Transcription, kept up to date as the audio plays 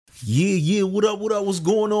Yeah, what up, what's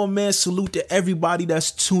going on, man? Salute to everybody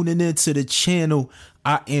that's tuning into the channel.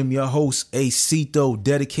 I am your host, Acito,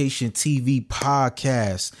 Dedication TV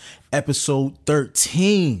Podcast, episode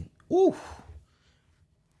 13. Ooh.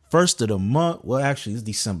 First of the month. Well, actually, it's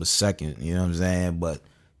December 2nd, you know what I'm saying? But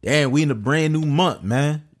damn, we in a brand new month,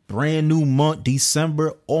 man. Brand new month,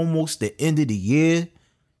 December, almost the end of the year.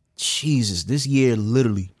 Jesus, this year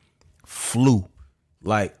literally flew.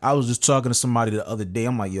 Like, I was just talking to somebody the other day.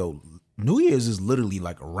 I'm like, yo, New Year's is literally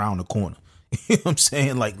like around the corner. You know what I'm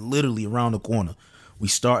saying? Like literally around the corner. We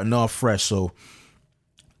starting off fresh. So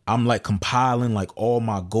I'm like compiling like all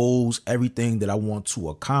my goals, everything that I want to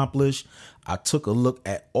accomplish. I took a look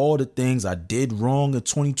at all the things I did wrong in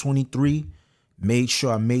 2023, made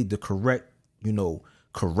sure I made the correct,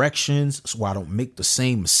 corrections so I don't make the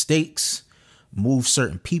same mistakes, move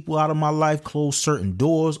certain people out of my life, close certain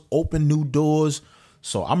doors, open new doors.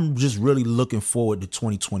 So I'm just really looking forward to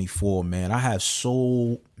 2024, man. I have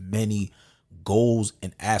so many goals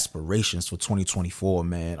and aspirations for 2024,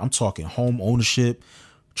 man. I'm talking home ownership,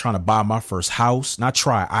 trying to buy my first house. Not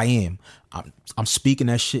try, I am. I'm speaking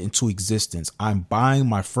that shit into existence. I'm buying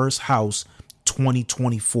my first house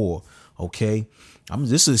 2024, okay?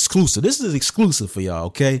 This is exclusive. This is exclusive for y'all,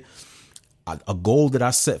 okay? A goal that I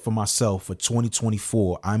set for myself for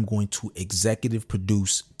 2024, I'm going to executive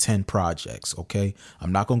produce 10 projects, okay?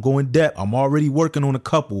 I'm not going to go in depth. I'm already working on a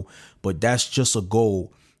couple, but that's just a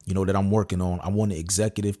goal, that I'm working on. I want to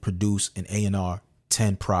executive produce an A&R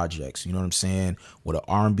 10 projects, you know what I'm saying? With an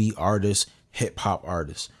R&B artist, hip hop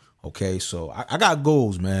artist, okay? So I got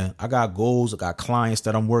goals, man. I got goals. I got clients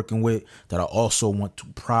that I'm working with that I also want to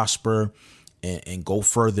prosper and go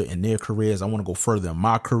further in their careers. I want to go further in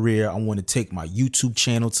my career. I want to take my YouTube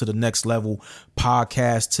channel to the next level,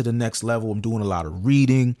 podcast to the next level. I'm doing a lot of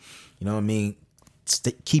reading, you know what I mean?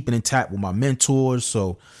 Keeping in tap with my mentors.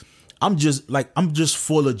 So I'm just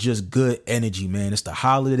full of just good energy, man. It's the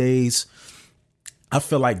holidays. I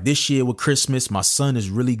feel like this year with Christmas, my son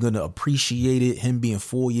is really going to appreciate it. Him being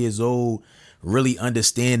 4 years old, really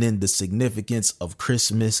understanding the significance of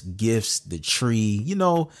Christmas gifts, the tree,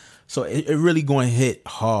 So it really going to hit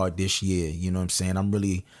hard this year. You know what I'm saying? I'm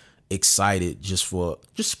really excited for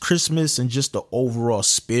Christmas and just the overall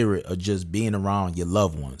spirit of just being around your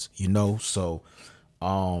loved ones, So,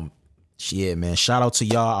 yeah, man, shout out to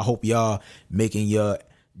y'all. I hope y'all making your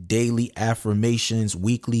daily affirmations,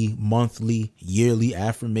 weekly, monthly, yearly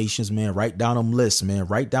affirmations, man. Write down them lists, man.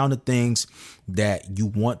 Write down the things that you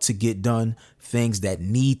want to get done, things that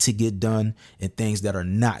need to get done, and things that are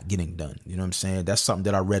not getting done. You know what I'm saying? That's something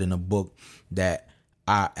that I read in a book that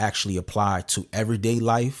I actually apply to everyday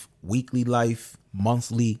life, weekly life,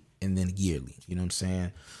 monthly, and then yearly. You know what I'm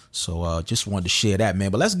saying? So just wanted to share that,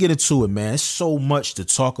 man. But let's get into it, man. It's so much to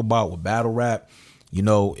talk about with battle rap.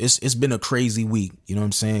 It's been a crazy week, you know what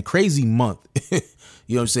I'm saying? Crazy month, you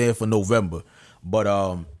know what I'm saying, for November. But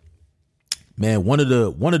man, one of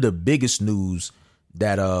the biggest news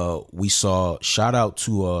that we saw, shout out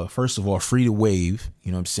to first of all, Free the Wave,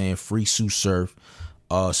 you know what I'm saying, free Sue Surf.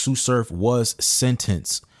 Sue Surf was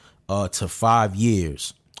sentenced to 5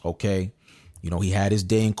 years, okay? He had his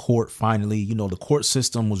day in court finally. The court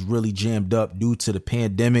system was really jammed up due to the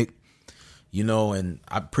pandemic. And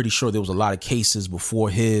I'm pretty sure there was a lot of cases before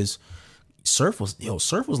his. Surf was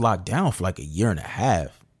locked down for like a year and a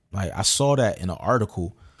half. Like, I saw that in an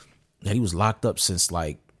article that he was locked up since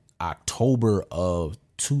like October of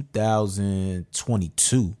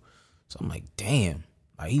 2022. So I'm like, damn,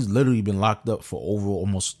 like he's literally been locked up for over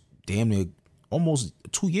almost 2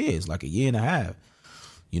 years, like a year and a half,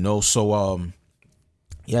 So,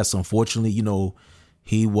 yes, unfortunately,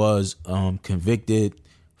 he was convicted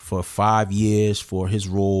for 5 years for his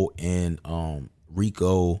role in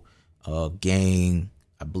RICO gang,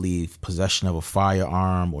 I believe, possession of a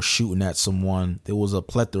firearm or shooting at someone. There was a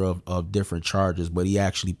plethora of different charges, but he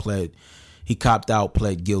actually copped out,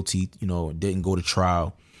 pled guilty, didn't go to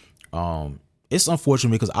trial. It's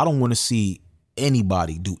unfortunate because I don't want to see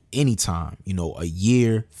anybody do any time, a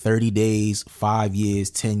year, 30 days, 5 years,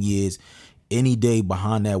 10 years, any day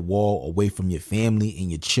behind that wall away from your family and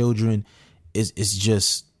your children.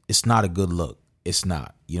 It's not a good look. It's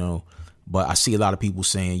not, but I see a lot of people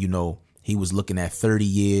saying, he was looking at 30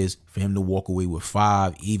 years for him to walk away with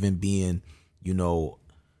 5, even being, a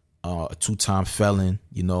 2-time felon.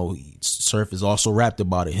 Surf is also rapped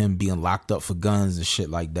about it, him being locked up for guns and shit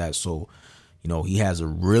like that. So, he has a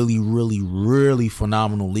really, really, really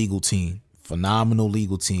phenomenal legal team.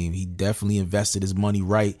 He definitely invested his money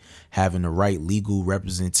right, having the right legal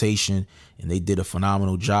representation, and they did a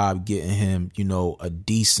phenomenal job getting him, a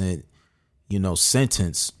decent,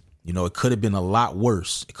 sentence You know, it could have been a lot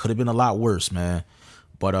worse. It could have been a lot worse, man.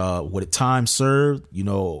 But with time served, you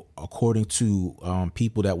know, according to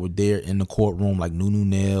people that were there in the courtroom, like Nunu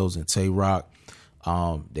Nails and Tay Rock,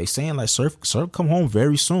 they saying like Surf come home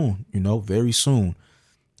very soon, you know, very soon.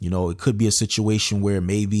 You know, it could be a situation where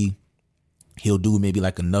maybe he'll do maybe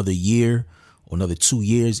like another year or another 2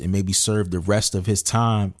 years and maybe serve the rest of his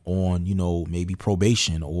time on, you know, maybe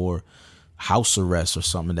probation or house arrest or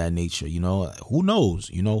something of that nature. You know, who knows?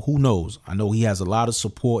 You know, who knows? I know he has a lot of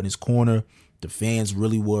support in his corner. The fans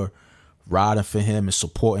really were riding for him and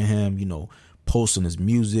supporting him, you know, posting his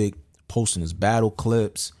music, posting his battle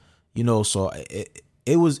clips, you know, so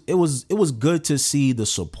it was good to see the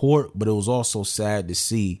support, but it was also sad to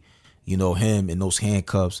see, you know, him in those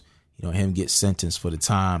handcuffs, you know, him get sentenced for the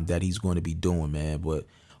time that he's going to be doing, man. But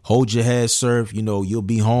hold your head, Surf. You know, you'll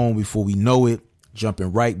be home before we know it,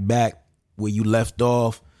 jumping right back where you left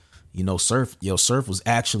off. You know, Surf was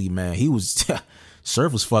actually, man, he was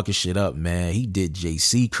Surf was fucking shit up, man. He did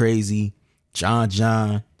JC crazy,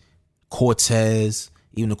 John, Cortez.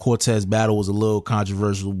 Even the Cortez battle was a little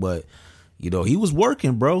controversial, but, you know, he was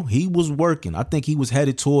working, bro. He was working. I think he was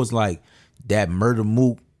headed towards like that Murder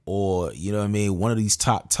Mook or, you know what I mean, one of these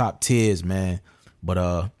top tiers, man.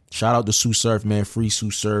 But shout out to Sue Surf, man. Free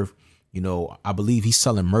Sue Surf. You know, I believe he's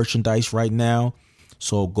selling merchandise right now.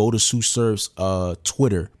 So go to Sue Surf's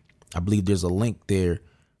Twitter. I believe there's a link there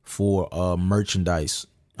for merchandise.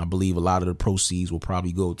 I believe a lot of the proceeds will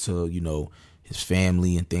probably go to, you know, his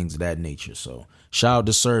family and things of that nature. So shout out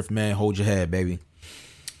to Surf, man. Hold your head, baby.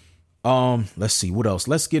 Let's see what else.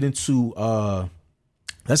 Let's get into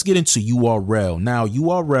URL. Now,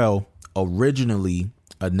 URL originally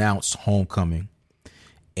announced Homecoming,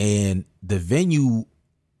 and the venue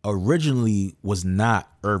originally was not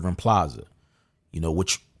Irving Plaza, you know,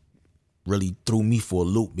 which really threw me for a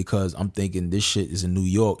loop because I'm thinking this shit is in New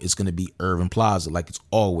York. It's going to be Irving Plaza like it's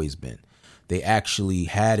always been. They actually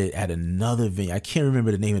had it at another venue. I can't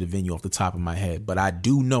remember the name of the venue off the top of my head, but I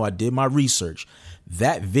do know, I did my research.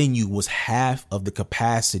 That venue was half of the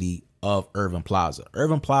capacity of Irving Plaza.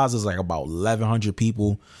 Irving Plaza is like about 1,100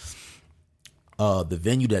 people. The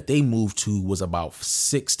venue that they moved to was about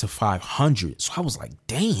 600 to 500. So I was like,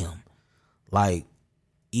 damn, like,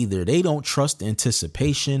 either they don't trust the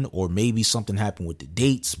anticipation or maybe something happened with the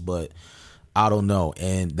dates, but I don't know.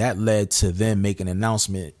 And that led to them making an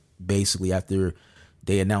announcement basically after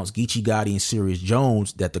they announced Geechee Gotti and Serious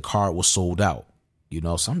Jones that the card was sold out. You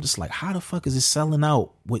know, so I'm just like, how the fuck is it selling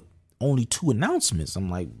out with only 2 announcements? I'm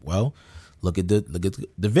like, well, look at the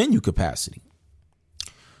venue capacity.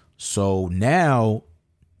 So now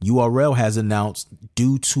URL has announced,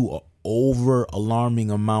 due to an over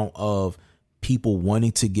alarming amount of people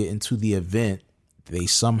wanting to get into the event, they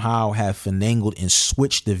somehow have finagled and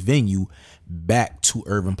switched the venue back to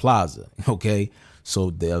Irving Plaza. Okay,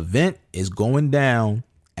 so the event is going down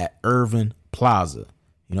at Irving Plaza.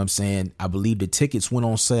 You know what I'm saying? I believe the tickets went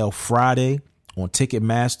on sale Friday on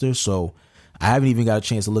Ticketmaster, so I haven't even got a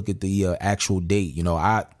chance to look at the actual date. You know,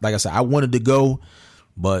 like I said, I wanted to go,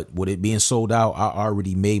 but with it being sold out, I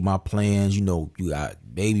already made my plans. You know, you got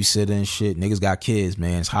babysitter and shit. Niggas got kids,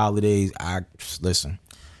 man. It's holidays. Listen.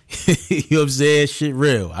 You know what I'm saying? Shit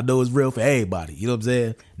real. I know it's real for everybody. You know what I'm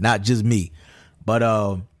saying? Not just me. But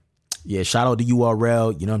yeah, shout out to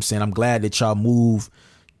URL. You know what I'm saying? I'm glad that y'all moved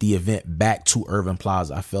the event back to Irving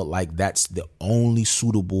Plaza. I felt like that's the only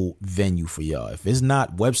suitable venue for y'all. If it's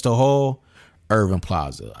not Webster Hall, Irving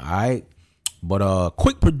Plaza. All right. But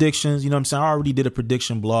quick predictions, you know what I'm saying? I already did a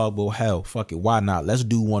prediction blog, but hell, fuck it. Why not? Let's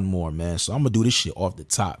do one more, man. So I'm gonna do this shit off the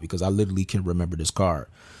top because I literally can remember this card.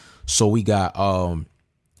 So we got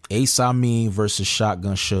Ace Amin versus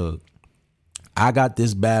Shotgun Suge. I got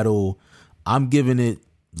this battle. I'm giving it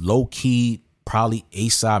low key, probably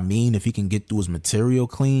Ace Amin if he can get through his material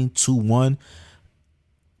clean, 2-1.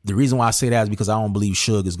 The reason why I say that is because I don't believe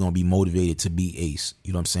Suge is going to be motivated to beat Ace.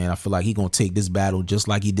 You know what I'm saying? I feel like he's going to take this battle just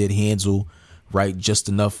like he did Hansel, right? Just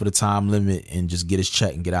enough for the time limit and just get his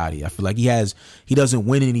check and get out of here. I feel like he doesn't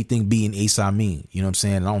win anything beating Ace Amin. You know what I'm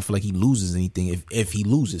saying? And I don't feel like he loses anything if he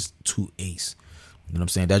loses to Ace. You know what I'm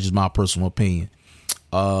saying? That's just my personal opinion.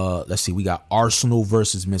 Let's see. We got Arsenal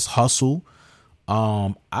versus Miss Hustle.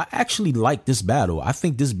 I actually like this battle. I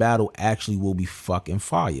think this battle actually will be fucking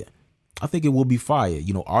fire. I think it will be fire.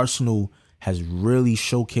 You know, Arsenal has really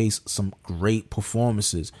showcased some great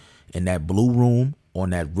performances in that blue room,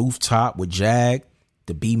 on that rooftop with Jag.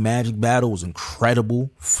 The B Magic battle was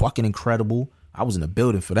incredible. Fucking incredible. I was in the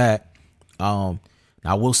building for that. Now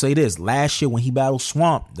I will say this. Last year when he battled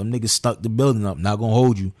Swamp, them niggas stuck the building up. Not gonna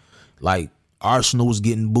hold you. Like, Arsenal was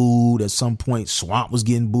getting booed. At some point, Swamp was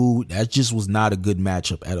getting booed. That just was not a good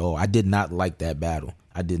matchup at all. I did not like that battle.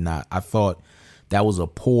 I did not. I thought that was a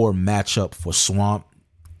poor matchup for Swamp.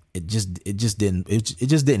 It just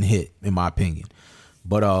didn't hit, in my opinion.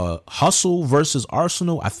 But Hustle versus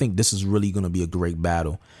Arsenal, I think this is really going to be a great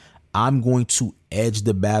battle. I'm going to edge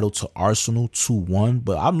the battle to Arsenal 2-1,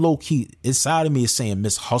 but I'm low key. Inside of me is saying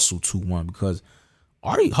Miss Hustle 2-1 because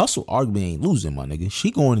Hustle arguably ain't losing, my nigga.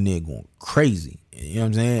 She going in there going crazy. You know what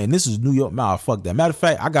I'm saying? And this is New York. Nah, fuck that. Matter of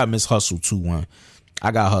fact, I got Miss Hustle 2-1.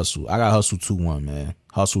 I got Hustle 2-1, man.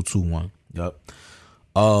 Hustle 2-1. Yup.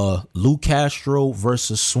 Lou Castro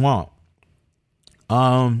versus Swamp.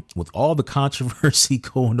 With all the controversy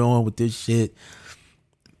going on with this shit,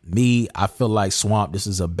 I feel like Swamp, this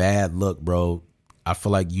is a bad look, bro. I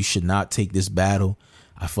feel like you should not take this battle.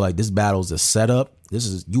 I feel like this battle is a setup.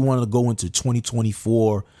 You want to go into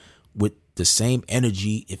 2024 with the same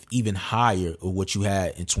energy, if even higher, of what you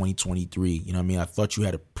had in 2023. You know what I mean? I thought you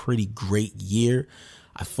had a pretty great year.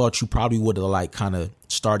 I thought you probably would have like kind of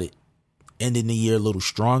started ending the year a little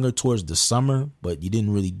stronger towards the summer, but you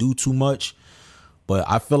didn't really do too much. But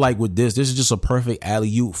I feel like with this is just a perfect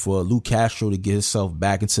alley-oop for Lou Castro to get himself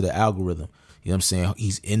back into the algorithm. You know what I'm saying?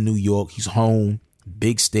 He's in New York. He's home.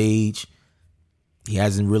 Big stage. He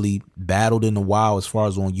hasn't really battled in a while as far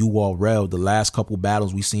as on URL. The last couple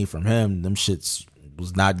battles we seen from him, them shits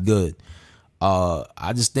was not good.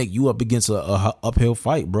 I just think you up against a uphill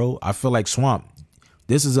fight, bro. I feel like Swamp,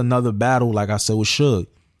 this is another battle, like I said with Suge.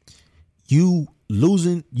 You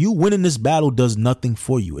winning this battle does nothing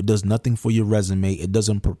for you. It does nothing for your resume. It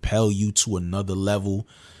doesn't propel you to another level.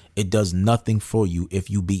 It does nothing for you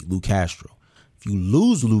if you beat Lou Castro. If you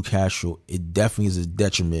lose Lou Castro, it definitely is a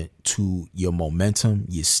detriment to your momentum,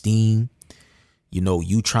 your steam,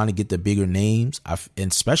 you trying to get the bigger names,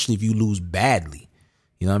 and especially if you lose badly.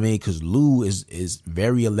 You know what I mean? Because Lou is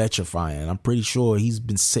very electrifying. I'm pretty sure he's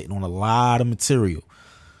been sitting on a lot of material.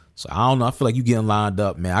 So I don't know. I feel like you getting lined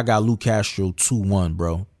up, man. I got Lou Castro 2-1,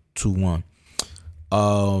 bro. 2-1.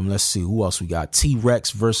 Let's see who else we got.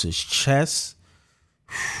 T-Rex versus Chess.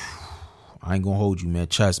 I ain't gonna hold you, man.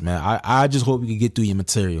 Chess, man. I just hope you can get through your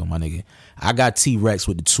material, my nigga. I got T-Rex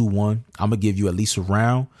with the 2-1. I'm gonna give you at least a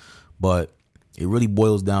round, but it really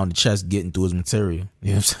boils down to Chess getting through his material. You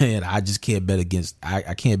know what I'm saying? I just can't bet against.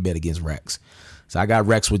 I can't bet against Rex. So I got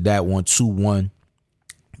Rex with that one, 2-1.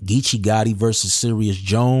 Geechee Gotti versus Serious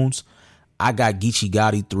Jones. I got Geechee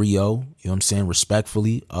Gotti 3-0. You know what I'm saying?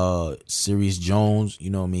 Respectfully. Serious Jones, you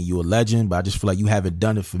know what I mean? You're a legend, but I just feel like you haven't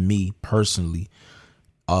done it for me personally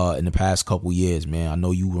in the past couple years, man. I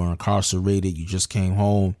know you were incarcerated. You just came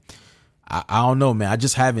home. I don't know, man. I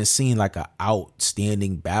just haven't seen like an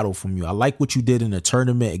outstanding battle from you. I like what you did in the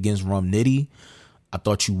tournament against Rum Nitty. I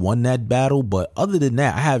thought you won that battle, but other than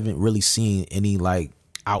that, I haven't really seen any like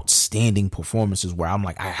outstanding performances where I'm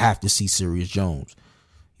like, I have to see Serious Jones.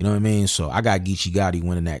 You know what I mean? So I got Geechee Gotti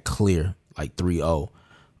winning that clear, like 3-0.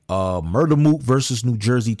 Murder Mook versus New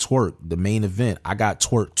Jersey Twerk, the main event. I got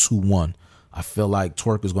Twerk 2-1. I feel like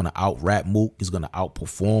Twerk is going to out-rap Mook, is going to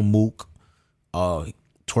outperform Mook.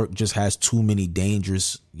 Twerk just has too many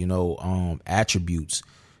dangerous, attributes.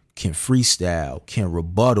 Can freestyle, can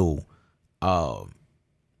rebuttal.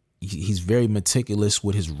 He's very meticulous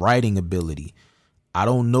with his writing ability. I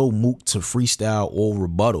don't know Mook to freestyle or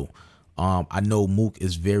rebuttal. I know Mook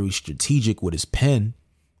is very strategic with his pen,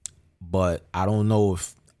 but I don't know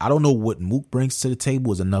what Mook brings to the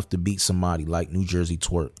table is enough to beat somebody like New Jersey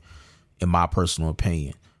Twerk, in my personal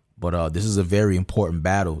opinion. But this is a very important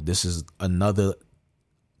battle. This is another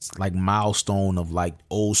like milestone of like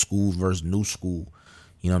old school versus new school.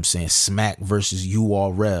 You know what I'm saying? Smack versus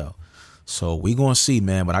URL. So we gonna see,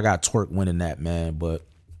 man. But I got Twerk winning that, man. But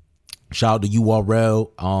shout out to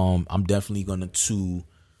URL. I'm definitely going to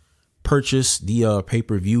purchase the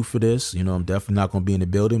pay-per-view for this. I'm definitely not going to be in the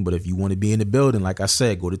building, but if you want to be in the building, like I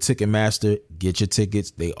said, go to Ticketmaster, get your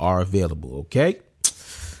tickets. They are available. Okay.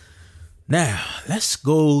 Now let's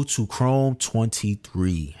go to Chrome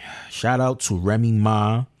 23. Shout out to Remy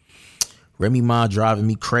Ma. Remy Ma driving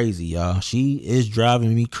me crazy, y'all. She is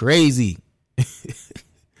driving me crazy.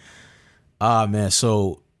 Man.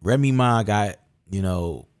 So Remy Ma got,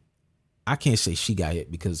 I can't say she got it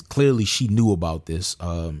because clearly she knew about this.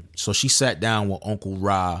 So she sat down with Uncle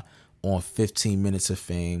Ra on 15 Minutes of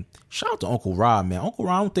Fame. Shout out to Uncle Ra, man. Uncle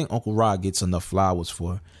Ra, I don't think Uncle Ra gets enough flowers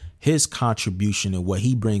for his contribution and what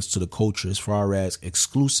he brings to the culture as far as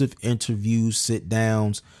exclusive interviews, sit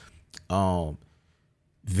downs. Uncle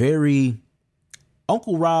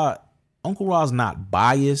Ra's not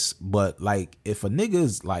biased, but like if a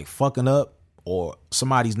nigga's like fucking up or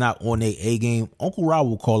somebody's not on their A game, Uncle Ra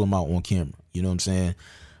will call him out on camera. You know what I'm saying?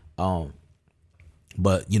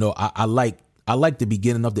 But I like the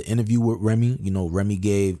beginning of the interview with Remy. Remy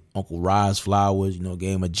gave Uncle Rod's flowers,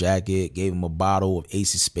 gave him a jacket, gave him a bottle of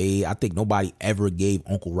Ace of Spade. I think nobody ever gave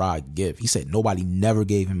Uncle Rod a gift. He said nobody never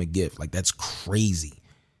gave him a gift. Like, that's crazy.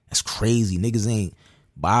 That's crazy. Niggas ain't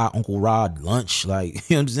buy Uncle Rod lunch. Like,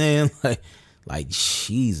 you know what I'm saying? Like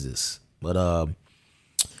Jesus. But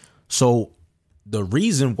so the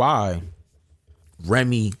reason why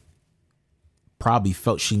Remy probably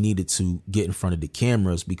felt she needed to get in front of the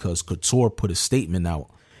cameras because Couture put a statement out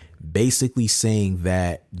basically saying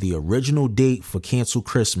that the original date for Cancel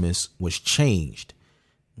Christmas was changed.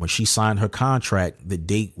 When she signed her contract, the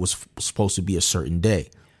date was supposed to be a certain day.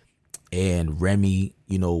 And Remy,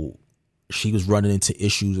 she was running into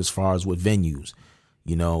issues as far as with venues,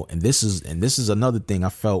 and this is another thing I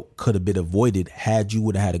felt could have been avoided had you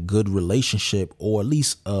would have had a good relationship, or at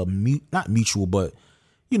least not mutual, but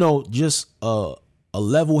just a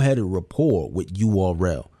level-headed rapport with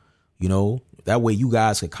URL. That way you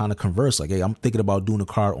guys could kind of converse like, hey, I'm thinking about doing a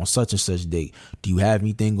card on such and such date. Do you have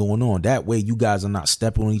anything going on? That way you guys are not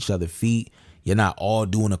stepping on each other's feet. You're not all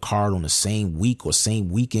doing a card on the same week or same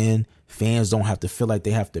weekend. Fans don't have to feel like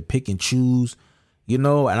they have to pick and choose, and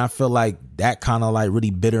I feel like that kind of like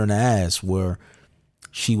really bit her in the ass where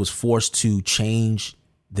she was forced to change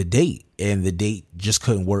the date, and the date just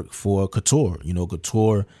couldn't work for Couture.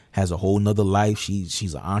 Couture has a whole nother life.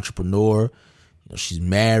 She's an entrepreneur. She's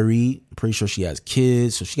married. I'm pretty sure she has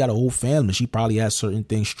kids. So she got a whole family. She probably has certain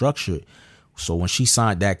things structured. So when she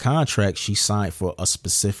signed that contract, she signed for a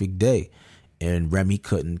specific day, and Remy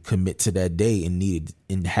couldn't commit to that day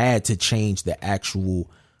and had to change the actual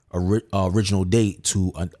original date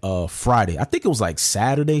to Friday. I think it was like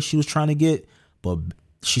Saturday she was trying to get, but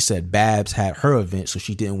she said Babs had her event, so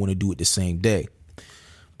she didn't want to do it the same day.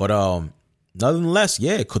 But nonetheless,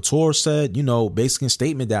 yeah, Couture said, basically a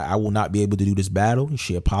statement that I will not be able to do this battle.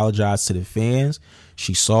 She apologized to the fans.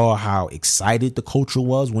 She saw how excited the culture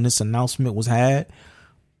was when this announcement was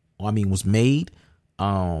made.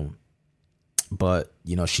 But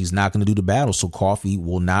she's not going to do the battle, so Coffee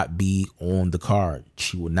will not be on the card.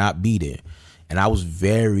 She will not be there. And I was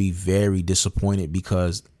very, very disappointed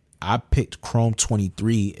because I picked Chrome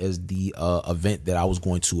 23 as the event that I was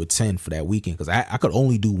going to attend for that weekend, because I could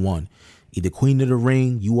only do one, either Queen of the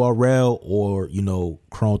Ring, URL, or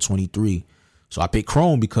Chrome 23. So I picked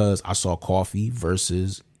Chrome because I saw Coffee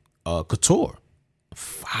versus Couture,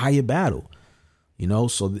 fire battle.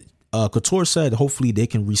 So Couture said hopefully they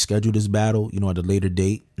can reschedule this battle at a later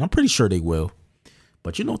date. I'm pretty sure they will,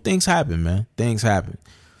 but things happen, man. Things happen.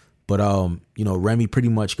 But Remy pretty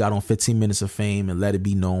much got on 15 Minutes of Fame and let it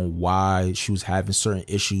be known why she was having certain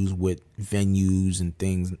issues with venues and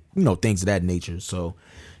things, things of that nature. So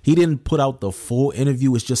he didn't put out the full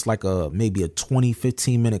interview. It's just like maybe a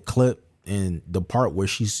 15 minute clip, and the part where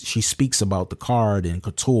she speaks about the card and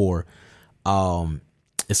Couture,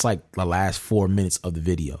 it's like the last 4 minutes of the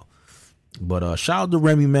video. But shout out to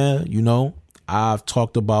Remy, man. I've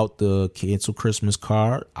talked about the Cancel Christmas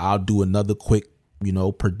card. I'll do another quick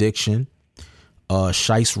prediction.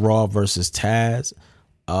 Shice Raw versus Taz.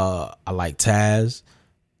 I like Taz.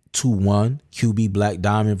 2-1. QB Black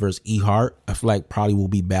Diamond versus E Hart. I feel like probably will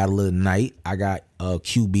be battle of the night. I got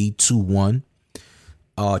QB 2-1.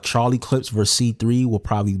 Charlie Clips versus C3 will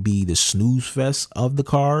probably be the snooze fest of the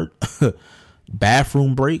card.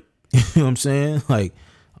 Bathroom break. You know what I'm saying? Like,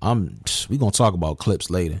 we gonna talk about Clips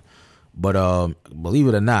later. But believe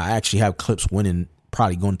it or not, I actually have Clips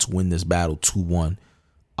probably going to win this battle 2-1.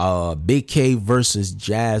 Big K versus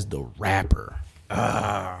Jazz the Rapper.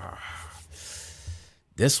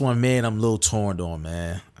 This one, man, I'm a little torn on,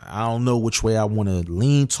 man. I don't know which way I want to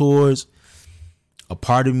lean towards. A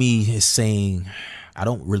part of me is saying I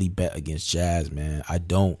don't really bet against Jazz, man. I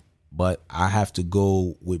don't, but I have to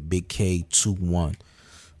go with Big K 2-1.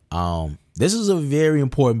 This is a very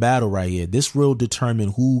important battle right here. This will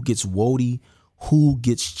determine who gets Wody, who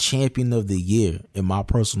gets Champion of the Year, in my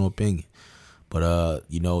personal opinion. But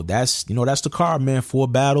that's the card, man. 4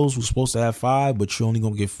 battles. We're supposed to have 5, but you're only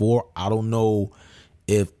gonna get 4. I don't know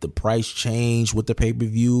if the price changed with the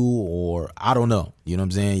pay-per-view, or I don't know. You know what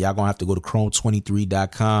I'm saying? Y'all gonna have to go to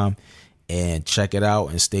chrome23.com and check it out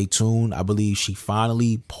and stay tuned. I believe she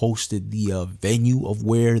finally posted the venue of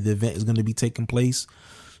where the event is gonna be taking place,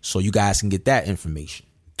 so you guys can get that information.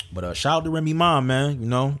 But shout out to Remy Mom,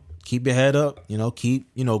 man. Keep your head up.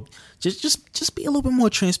 Just be a little bit more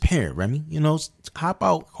transparent, Remy. Hop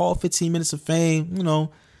out, call 15 Minutes of Fame.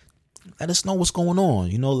 Let us know what's going on.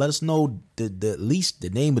 Let us know the at least the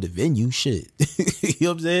name of the venue. Shit, you know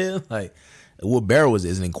what I'm saying? Like, what barrel is it?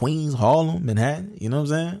 Is it in Queens, Harlem, Manhattan? You know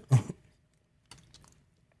what I'm saying?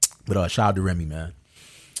 But shout out to Remy, man.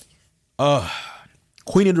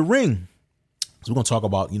 Queen of the Ring. So we're gonna talk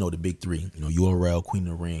about, the big three. URL, Queen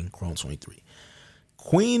of the Ring, Chrome 23.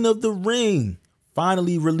 Queen of the Ring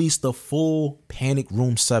finally released the full Panic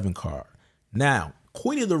Room 7 card. Now,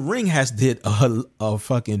 Queen of the Ring has did a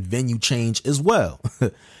fucking venue change as well.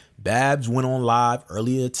 Babs went on live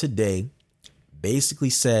earlier today, basically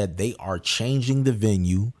said they are changing the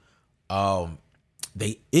venue.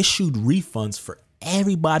 They issued refunds for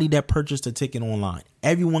everybody that purchased a ticket online.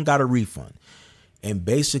 Everyone got a refund. And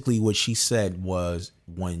basically what she said was,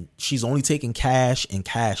 when she's only taking cash and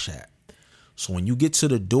Cash App. So when you get to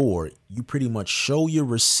the door, you pretty much show your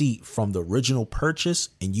receipt from the original purchase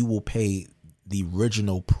and you will pay the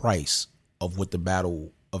original price of what the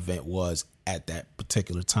battle event was at that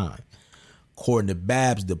particular time. According to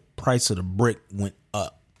Babs, the price of the brick went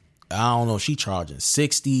up. I don't know, she charging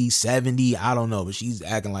 60, 70, I don't know, but she's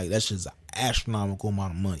acting like that's just an astronomical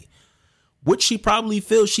amount of money, which she probably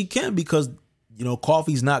feels she can, because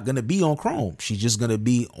Coffee's not going to be on Chrome. She's just going to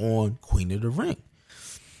be on Queen of the Ring.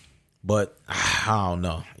 But I don't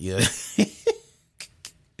know. Yeah.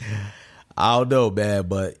 I don't know, man.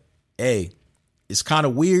 But hey, it's kind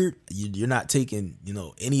of weird. You're not taking,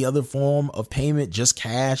 any other form of payment, just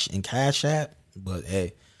cash and Cash App. But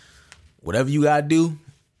hey, whatever you got to do,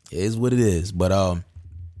 it is what it is. But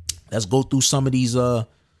let's go through some of these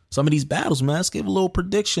battles, man. Let's give a little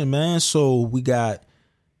prediction, man. So we got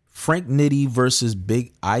Frank Nitty versus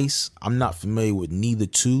Big Ice. I'm not familiar with neither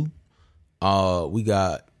two. We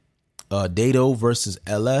got Dato versus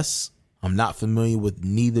LS. I'm not familiar with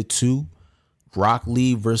neither two. Rock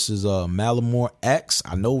Lee versus Malamore X.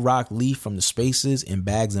 I know Rock Lee from the Spaces and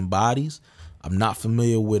Bags and Bodies. I'm not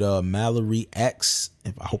familiar with Mallory X.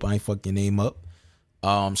 I hope I ain't fuck your name up.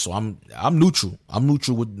 So I'm neutral. I'm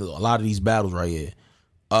neutral with a lot of these battles right here.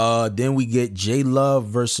 Then we get J Love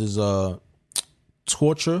versus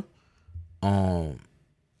Qotr. I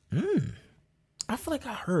feel like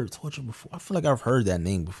I heard Qotr before. I feel like I've heard that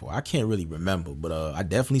name before. I can't really remember, but I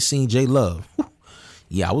definitely seen J Love.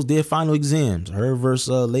 Yeah, I was there final exams. Her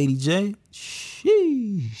versus Lady J.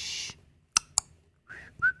 Sheesh.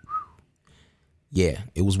 Yeah,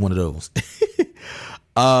 it was one of those.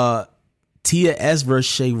 Tia S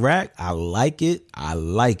versus Shay Rack. I like it. I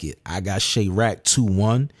got Shay Rack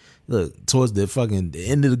 2-1. Look, towards the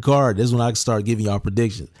end of the card, that's when I can start giving y'all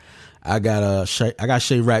predictions. I got Shay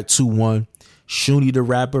Rack 2-1. Shuni the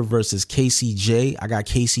Rapper versus KCJ. I got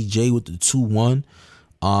KCJ with the 2-1.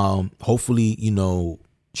 Hopefully,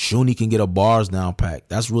 Shuni can get her bars down packed.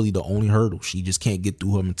 That's really the only hurdle. She just can't get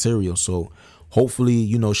through her material. So hopefully,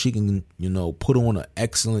 she can, put on an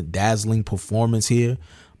excellent, dazzling performance here.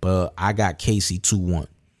 But I got Casey 2-1.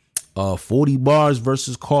 40 bars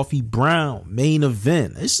versus Coffee Brown main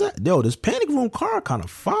event. This Panic Room card kind of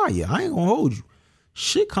fire. I ain't gonna hold you.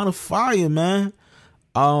 Shit kind of fire, man.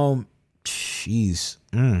 Jeez.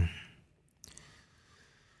 It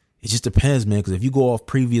just depends, man. Because if you go off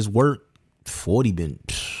previous work, 40 been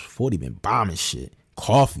bombing shit.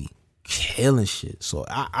 Coffee killing shit. So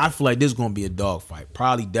I feel like this is gonna be a dogfight.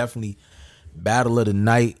 Probably, definitely battle of the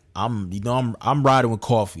night. I'm riding with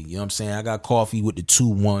Coffee. You know what I'm saying? I got Coffee with the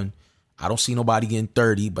 2-1. I don't see nobody getting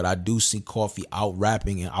 30, but I do see Coffee out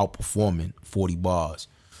rapping and outperforming 40 bars.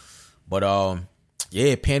 But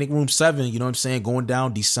yeah, Panic Room 7, you know what I'm saying, going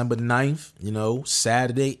down December 9th,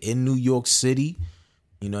 Saturday in New York City.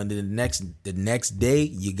 And then the next day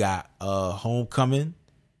you got Homecoming.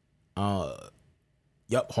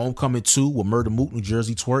 Homecoming 2 with Murder Mook, New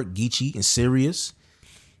Jersey Twerk, Geechee, and Sirius.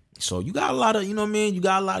 So you got a lot of, you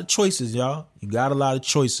got a lot of choices, y'all. You got a lot of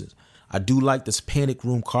choices. I do like this Panic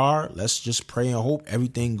Room card. Let's just pray and hope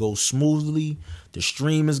everything goes smoothly. The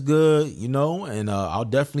stream is good, and I'll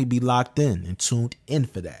definitely be locked in and tuned in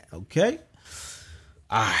for that. Okay.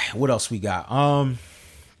 All right. What else we got?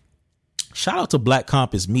 Shout out to Black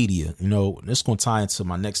Compass Media. This is going to tie into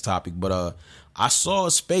my next topic, but I saw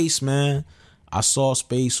a space, man. I saw a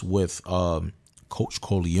space with Coach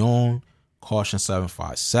Coleon, Caution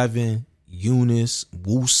 757, Eunice,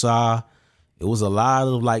 Wusa. It was a lot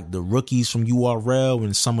of the rookies from URL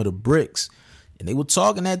and some of the bricks. And they were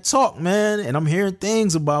talking that talk, man. And I'm hearing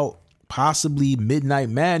things about possibly Midnight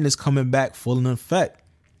Madness coming back full in effect.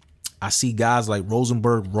 I see guys like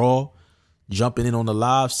Rosenberg Raw jumping in on the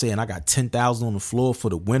live saying I got 10,000 on the floor for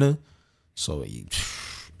the winner. So,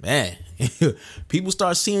 man, people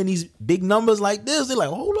start seeing these big numbers like this. They're like,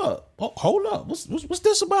 hold up. What's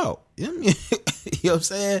this about? You know what I'm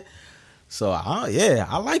saying? So,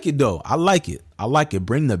 I like it, though. I like it.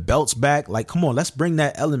 Bring the belts back. Come on, let's bring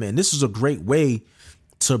that element. And this is a great way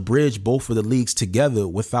to bridge both of the leagues together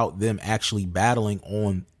without them actually battling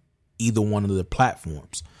on either one of the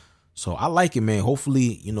platforms. So I like it, man.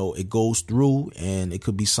 Hopefully, it goes through, and it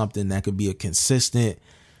could be something that could be a consistent,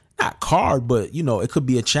 not card, but it could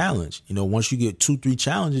be a challenge. Once you get 2-3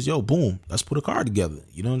 challenges, boom, let's put a card together.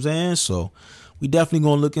 You know what I'm saying? So we definitely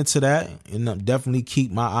gonna look into that, and definitely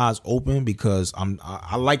keep my eyes open, because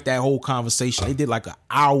I like that whole conversation. They did like an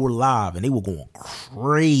hour live, and they were going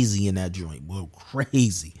crazy in that joint, bro,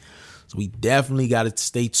 crazy. So we definitely got to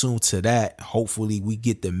stay tuned to that. Hopefully we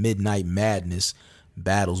get the Midnight Madness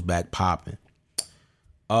battles back popping.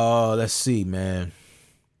 Let's see, man.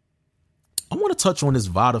 I want to touch on this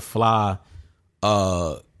Vada Fly,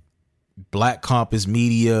 Black Compass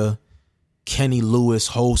Media, Kenny Lewis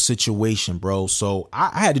whole situation, bro. So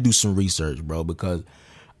I had to do some research, bro, because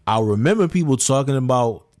I remember people talking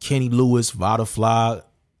about Kenny Lewis, Vada Fly,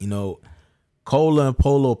 Cola and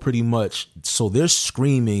Polo pretty much. So they're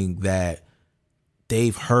screaming that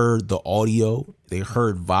they've heard the audio. They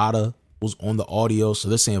heard Vada was on the audio. So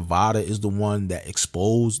they're saying Vada is the one that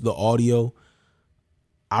exposed the audio.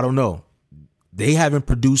 I don't know. They haven't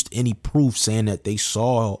produced any proof saying that they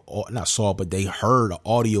saw, or not saw, but they heard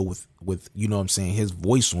audio with his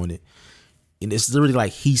voice on it. And it's literally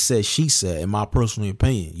like he said, she said, in my personal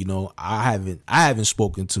opinion. I haven't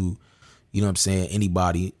spoken to,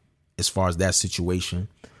 anybody as far as that situation.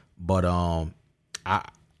 But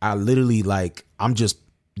I literally, like, I'm just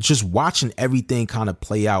watching everything kind of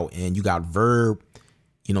play out. And you got Verb,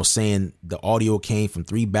 saying the audio came from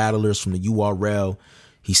 3 battlers from the URL.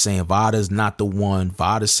 He's saying Vada's not the one.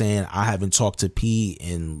 Vada's saying I haven't talked to P,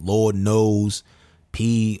 and Lord knows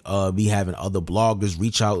P be having other bloggers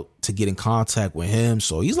reach out to get in contact with him.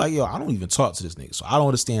 So he's like, I don't even talk to this nigga. So I don't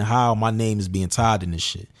understand how my name is being tied in this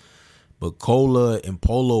shit. But Cola and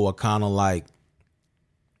Polo are kind of like,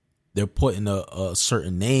 they're putting a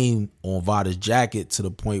certain name on Vada's jacket to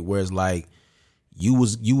the point where it's like, you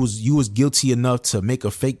was guilty enough to make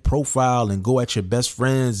a fake profile and go at your best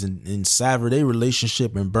friends and sever their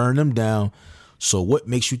relationship and burn them down. So what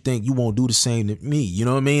makes you think you won't do the same to me? You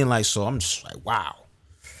know what I mean? Like, so I'm just like, wow.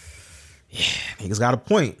 Yeah, niggas got a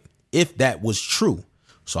point, if that was true.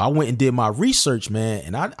 So I went and did my research, man,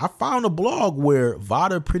 and I found a blog where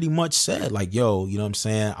Vada pretty much said, like, yo, you know what I'm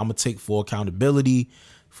saying? I'm going to take full accountability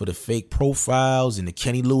for the fake profiles and the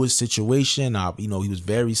Kenny Lewis situation. He was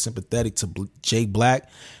very sympathetic to Jay Black.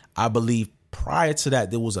 I believe prior to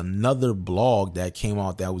that, there was another blog that came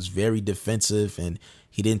out that was very defensive, and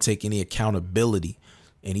he didn't take any accountability.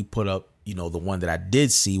 And he put up, the one that I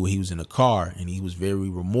did see where he was in a car and he was very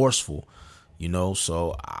remorseful,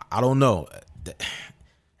 so I don't know.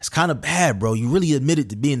 It's kind of bad, bro. You really admitted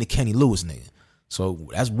to being the Kenny Lewis nigga. So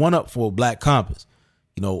that's one up for Black Compass.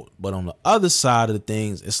 But on the other side of the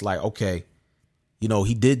things, it's like, okay,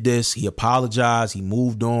 he did this, he apologized, he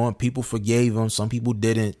moved on, people forgave him, some people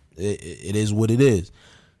didn't. It is what it is.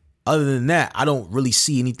 Other than that, I don't really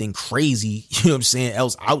see anything crazy,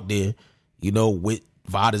 else out there, with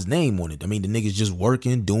Vada's name on it. I mean, the nigga's just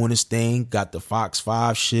working, doing his thing, got the Fox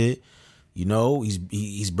 5 shit,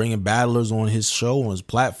 he's bringing battlers on his show, on his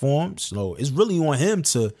platform. So it's really on him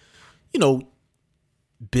to,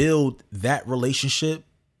 build that relationship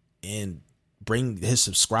and bring his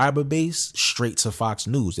subscriber base straight to Fox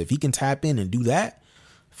News. If he can tap in and do that,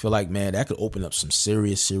 I feel like, man, that could open up some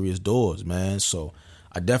serious doors, man. So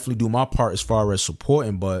I definitely do my part as far as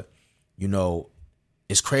supporting, but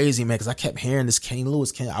it's crazy, man, because I kept hearing this Kenny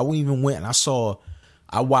Lewis. I even went and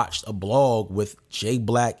I watched a blog with Jay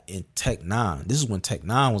Black and Tech Nine. This is when Tech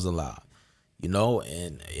Nine was alive,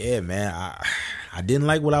 and yeah, man, I didn't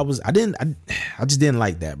like what I just didn't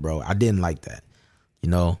like that, bro. I didn't like that,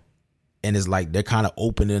 and it's like they're kind of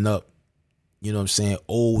opening up,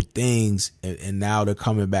 old things, and now they're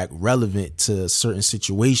coming back relevant to certain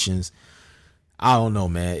situations. I don't know,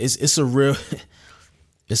 man. It's a real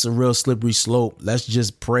slippery slope. Let's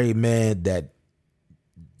just pray, man, that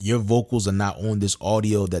your vocals are not on this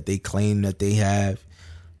audio that they claim that they have.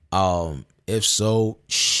 If so,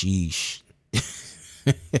 sheesh.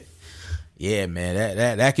 Yeah,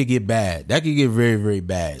 man, that could get bad. That could get very, very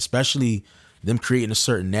bad, especially them creating a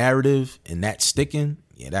certain narrative and that sticking.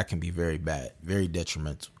 Yeah, that can be very bad, very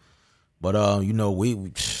detrimental. But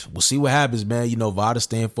we'll see what happens, man. Vada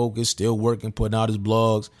staying focused, still working, putting out his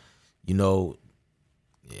blogs. Yeah,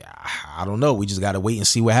 I don't know. We just gotta wait and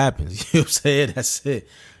see what happens. You know what I'm saying? That's it.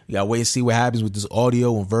 You gotta wait and see what happens with this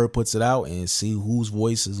audio when Verb puts it out, and see whose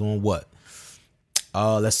voice is on what.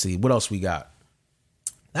 Let's see what else we got.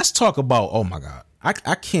 Let's talk about. Oh my God, I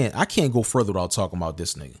can't go further without talking about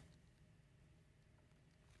this nigga.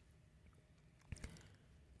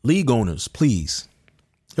 League owners, please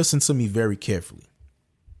listen to me very carefully.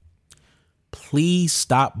 please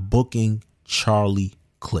stop booking Charlie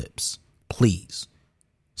clips. Please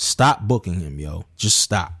stop booking him, yo. Just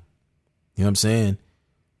stop. You know what I'm saying?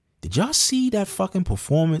 Did y'all see that fucking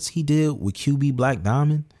performance he did with QB Black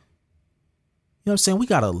Diamond? You know what I'm saying? We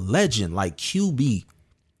got a legend like QB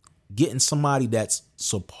getting somebody that's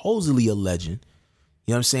supposedly a legend,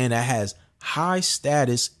 you know what I'm saying, that has high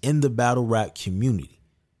status in the battle rap community.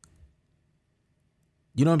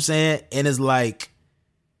 You know what I'm saying? And it's like,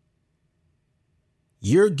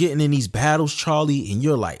 you're getting in these battles, Charlie, and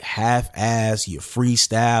you're like half-assed, you're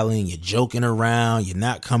freestyling, you're joking around, you're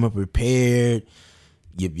not coming prepared.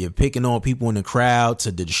 You're picking on people in the crowd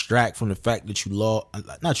to distract from the fact that you lost.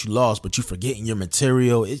 Not you lost, but you forgetting your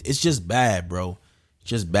material. It's just bad, bro.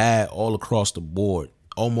 Just bad all across the board.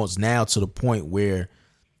 Almost now to the point where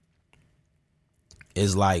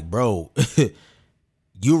it's like, bro,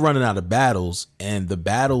 you're running out of battles, and the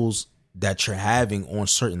battles that you're having on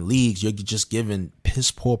certain leagues, you're just giving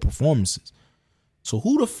piss poor performances. So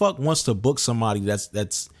who the fuck wants to book somebody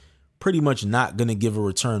that's pretty much not going to give a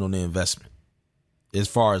return on the investment? As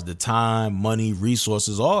far as the time, money,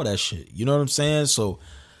 resources, all that shit. You know what I'm saying? So,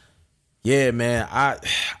 yeah, man,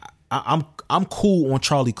 I'm cool on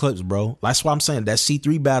Charlie Clips, bro. That's why I'm saying that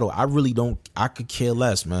C3 battle, I could care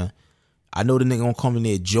less, man. I know the nigga gonna come in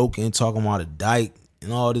there joking, talking about a dyke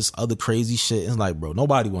and all this other crazy shit. It's like, bro,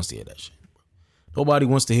 nobody wants to hear that shit. Nobody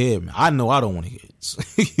wants to hear it, man. I know I don't want to hear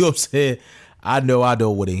it. You know what I'm saying? I know I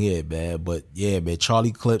don't want to hear it, man. But, yeah, man,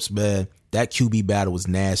 Charlie Clips, man, that QB battle was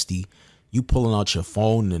nasty. You pulling out your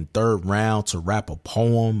phone in the third round to rap a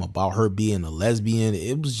poem about her being a lesbian.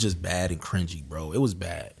 It was just bad and cringy, bro. It was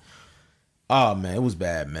bad. Oh, man, it was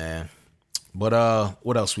bad, man. But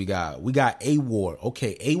what else we got? We got A.Ward.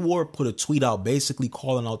 Okay, A.Ward put a tweet out basically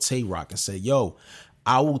calling out Tay Rock and said, yo,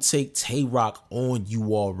 I will take Tay Rock on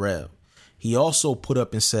URL. He also put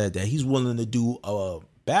up and said that he's willing to do a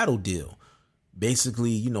battle deal.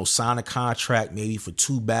 Basically, you know, sign a contract maybe for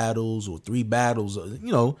 2 battles or 3 battles, or,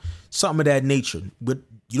 you know, something of that nature. But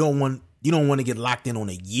you don't want to get locked in on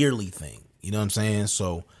a yearly thing. You know what I'm saying?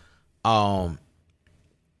 So, I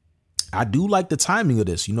do like the timing of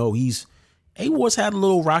this. You know, A.Ward's had a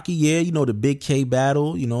little rocky year. You know, the Big K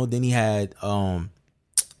battle. You know, then he had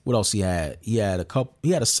what else he had? He had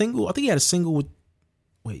a single. I think he had a single with.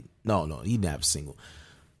 Wait, no, he didn't have a single.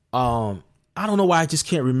 I don't know why I just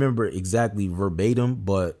can't remember exactly verbatim,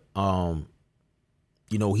 but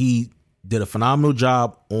you know, he did a phenomenal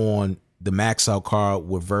job on the Max Out card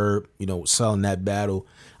with Verb, you know, selling that battle.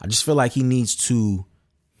 I just feel like he needs to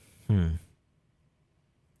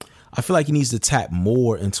tap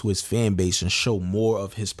more into his fan base and show more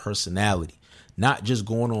of his personality. Not just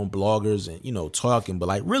going on bloggers and, you know, talking, but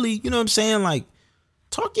like really, you know what I'm saying? Like,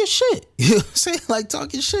 talk your shit. You know what I'm saying? Like,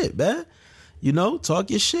 talk your shit, man. You know,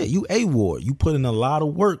 talk your shit. You A.Ward. You put in a lot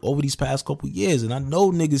of work over these past couple years. And I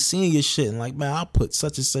know niggas seeing your shit and like, man, I'll put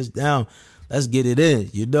such and such down. Let's get it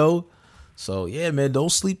in, you know? So, yeah, man,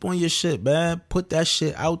 don't sleep on your shit, man. Put that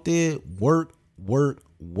shit out there. Work.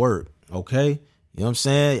 Okay? You know what I'm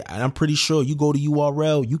saying? And I'm pretty sure you go to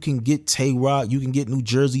URL, you can get Tay Rock, you can get New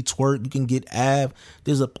Jersey Twerk, you can get Av.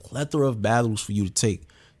 There's a plethora of battles for you to take.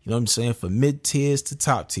 You know what I'm saying? From mid tiers to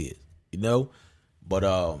top tiers, you know? But,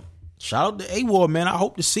 shout out to A.Ward, man. I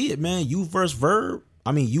hope to see it, man. You versus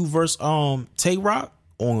Tay Rock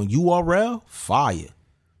on URL.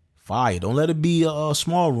 Fire. Don't let it be a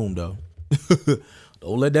small room, though.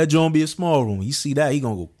 Don't let that joint be a small room. You see that, he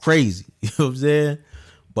gonna go crazy. You know what I'm saying?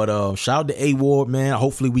 But shout out to A.Ward, man.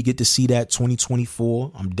 Hopefully we get to see that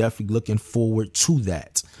 2024. I'm definitely looking forward to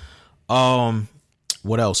that.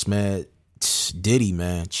 What else, man? Diddy,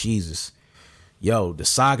 man. Jesus. Yo, the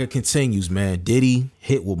saga continues, man. Diddy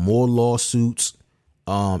hit with more lawsuits,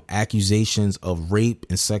 accusations of rape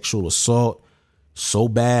and sexual assault. So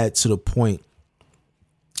bad to the point,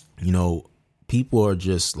 you know, people are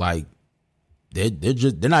just like, they're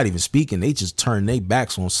not even speaking. They just turn their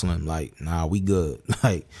backs on Slim. Like, nah, we good.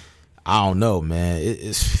 Like, I don't know, man.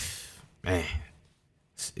 It's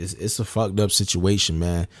a fucked up situation,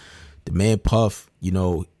 man. The man Puff, you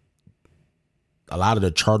know, a lot of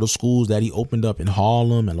the charter schools that he opened up in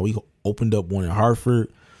Harlem, and he opened up one in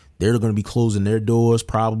Hartford, they're going to be closing their doors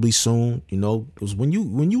probably soon. You know, because when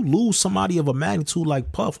you lose somebody of a magnitude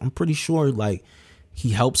like Puff, I'm pretty sure like he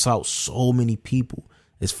helps out so many people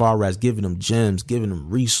as far as giving them gems, giving them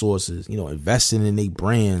resources, you know, investing in their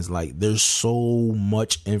brands. Like, there's so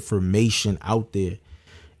much information out there,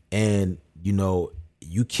 and you know,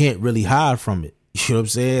 you can't really hide from it. You know what I'm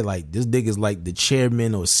saying? Like, this nigga's like the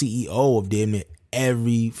chairman or CEO of damn near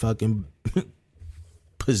every fucking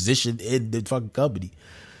position in the fucking company.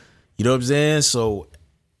 You know what I'm saying? So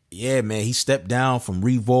yeah, man, he stepped down from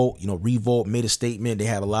Revolt. You know, Revolt made a statement. They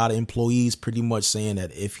had a lot of employees pretty much saying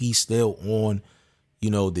that if he's still on,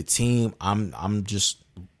 you know, the team, I'm just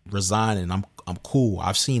resigning. I'm cool.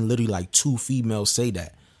 I've seen literally like 2 females say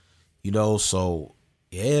that, you know. So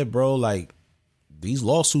yeah, bro, like these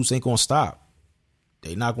lawsuits ain't gonna stop.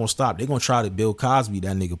 They not gonna stop. They gonna try to Bill Cosby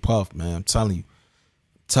that nigga Puff, man. I'm telling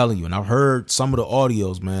you. And I've heard some of the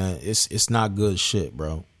audios, man. It's not good shit,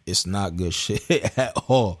 bro. It's not good shit at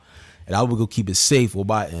all. And I would go keep it safe on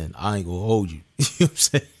my end. I ain't gonna hold you. You know what I'm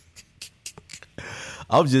saying?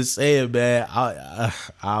 I'm just saying, man. I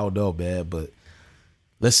don't know, man. But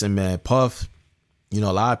listen, man, Puff, you know,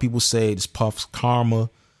 a lot of people say this Puff's karma.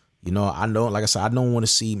 You know, I know, like I said, I don't want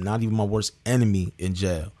to see not even my worst enemy in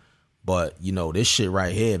jail. But, you know, this shit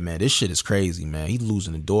right here, man, this shit is crazy, man. He's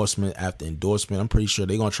losing endorsement after endorsement. I'm pretty sure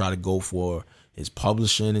they're going to try to go for his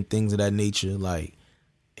publishing and things of that nature. Like,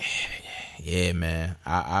 yeah, man.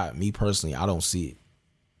 Me personally, I don't see it.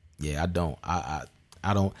 Yeah, I don't.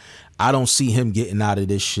 I don't see him getting out of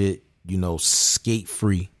this shit, you know, skate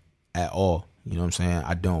free at all. You know what I'm saying?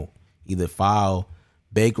 I don't. Either file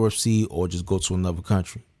bankruptcy or just go to another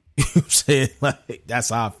country. You know what I'm saying? Like, that's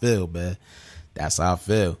how I feel, man. That's how I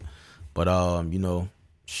feel. But, you know,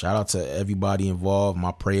 shout out to everybody involved.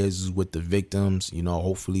 My prayers is with the victims. You know,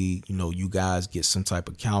 hopefully, you know, you guys get some type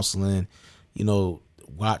of counseling, you know,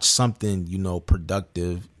 watch something, you know,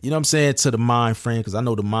 productive, you know what I'm saying, to the mind frame, because I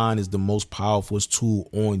know the mind is the most powerful tool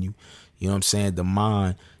on you. You know what I'm saying? The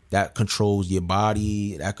mind, that controls your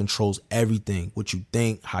body, that controls everything, what you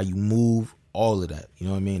think, how you move, all of that. You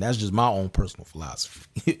know what I mean? That's just my own personal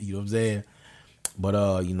philosophy. You know what I'm saying?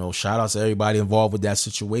 But, you know, shout out to everybody involved with that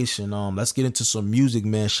situation. Let's get into some music,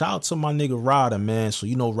 man. Shout out to my nigga Vada, man. So,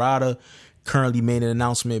 you know, Vada currently made an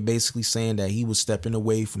announcement basically saying that he was stepping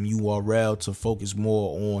away from URL to focus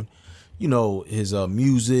more on, you know, his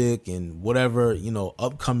music and whatever, you know,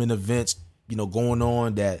 upcoming events, you know, going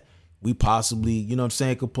on that we possibly, you know what I'm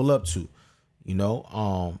saying, could pull up to, you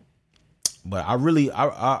know. But I really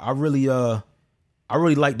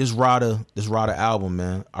like this Vada album,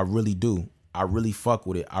 man. I really do. I really fuck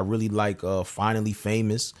with it. I really like Finally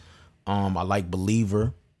Famous. I like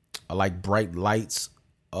Believer. I like Bright Lights.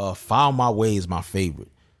 Found My Way is my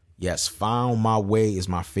favorite. Yes, Found My Way is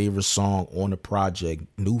my favorite song on the project.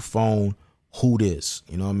 New Phone, Who This?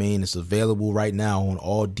 You know what I mean? It's available right now on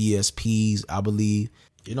all DSPs, I believe.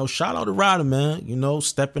 You know, shout out to Vada, man. You know,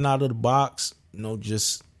 stepping out of the box. You know,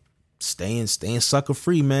 just staying sucker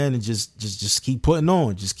free, man, and just keep putting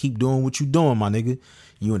on. Just keep doing what you doing, my nigga.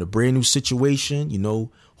 You in a brand new situation, you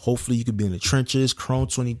know, hopefully you could be in the trenches, Chrome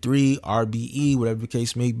 23, RBE, whatever the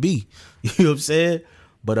case may be. You know what I'm saying?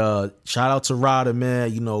 But shout out to Vada,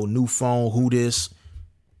 man. You know, New Phone, Who This,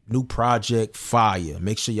 new project, fire.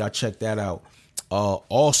 Make sure y'all check that out.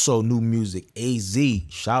 Also new music, AZ.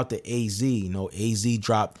 Shout out to AZ. You know, AZ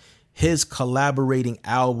dropped his collaborating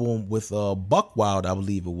album with Buck Wild, I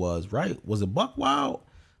believe it was, right? Was it Buck Wild?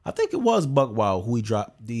 I think it was Buck Wild who he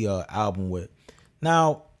dropped the album with.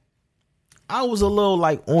 Now, I was a little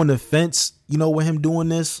like on the fence, you know, with him doing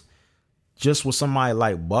this, just with somebody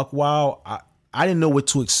like Buck Wild. I didn't know what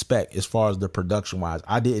to expect as far as the production wise.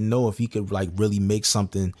 I didn't know if he could like really make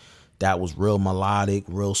something that was real melodic,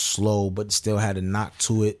 real slow, but still had a knock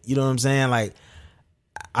to it. You know what I'm saying? Like,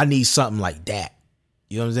 I need something like that.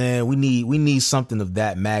 You know what I'm saying? We need something of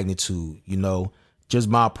that magnitude, you know, just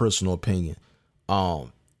my personal opinion.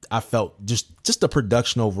 I felt just the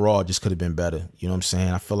production overall just could have been better. You know what I'm saying?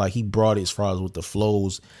 I feel like he brought it as far as with the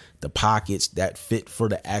flows, the pockets that fit for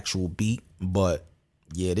the actual beat. But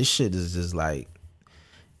yeah, this shit is just like,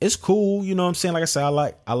 it's cool. You know what I'm saying? Like I said,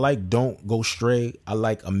 I like Don't Go Stray. I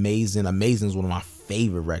like Amazing. Amazing is one of my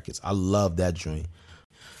favorite records. I love that joint.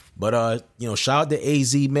 But, you know, shout out to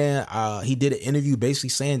AZ, man. He did an interview basically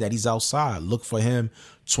saying that he's outside. Look for him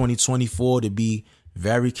 2024 to be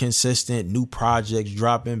very consistent, new projects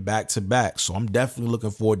dropping back to back. So I'm definitely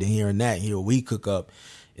looking forward to hearing that. Hear what we cook up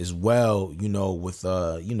as well, you know, with,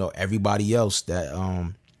 you know, everybody else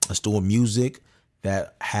that is doing music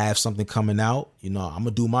that have something coming out. You know, I'm going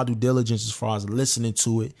to do my due diligence as far as listening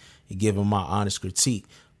to it and giving my honest critique.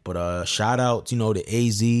 But shout out, you know, to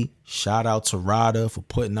AZ. Shout out to Vada for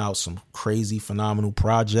putting out some crazy, phenomenal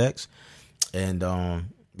projects. And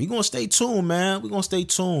we're going to stay tuned, man. We're going to stay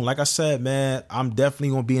tuned. Like I said, man, I'm definitely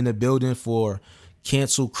going to be in the building for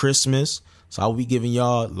Cancel Christmas. So I'll be giving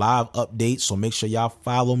y'all live updates. So make sure y'all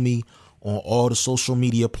follow me on all the social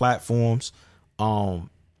media platforms.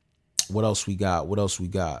 What else we got? We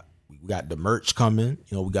got the merch coming.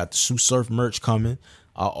 You know, we got the Sue Surf merch coming.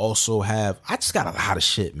 I just got a lot of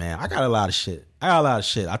shit, man. I got a lot of shit.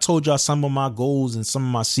 I told y'all some of my goals and some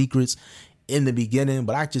of my secrets in the beginning,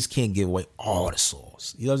 but I just can't give away all the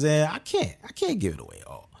sauce. You know what I'm saying? I can't give it away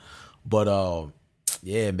all. But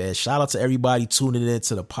yeah, man, shout out to everybody tuning in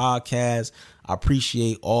to the podcast. I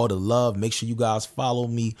appreciate all the love. Make sure you guys follow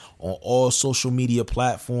me on all social media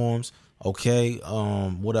platforms. Okay.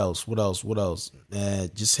 What else?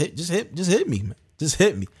 Just hit me, man. Just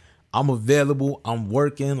hit me. I'm available. I'm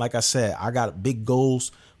working. Like I said, I got big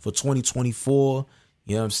goals for 2024.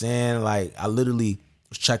 You know what I'm saying? Like, I literally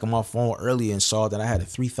was checking my phone earlier and saw that I had a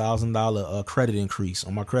 $3,000 credit increase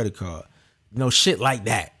on my credit card. You know, shit like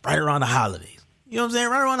that right around the holidays. You know what I'm saying?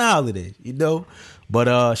 Right around the holidays, you know?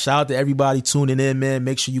 But shout out to everybody tuning in, man.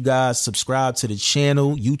 Make sure you guys subscribe to the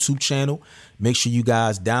channel, YouTube channel. Make sure you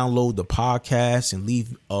guys download the podcast and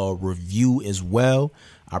leave a review as well.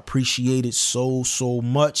 I appreciate it so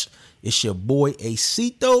much. It's your boy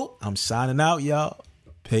Acito. I'm signing out, y'all.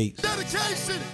 Peace. Dedication.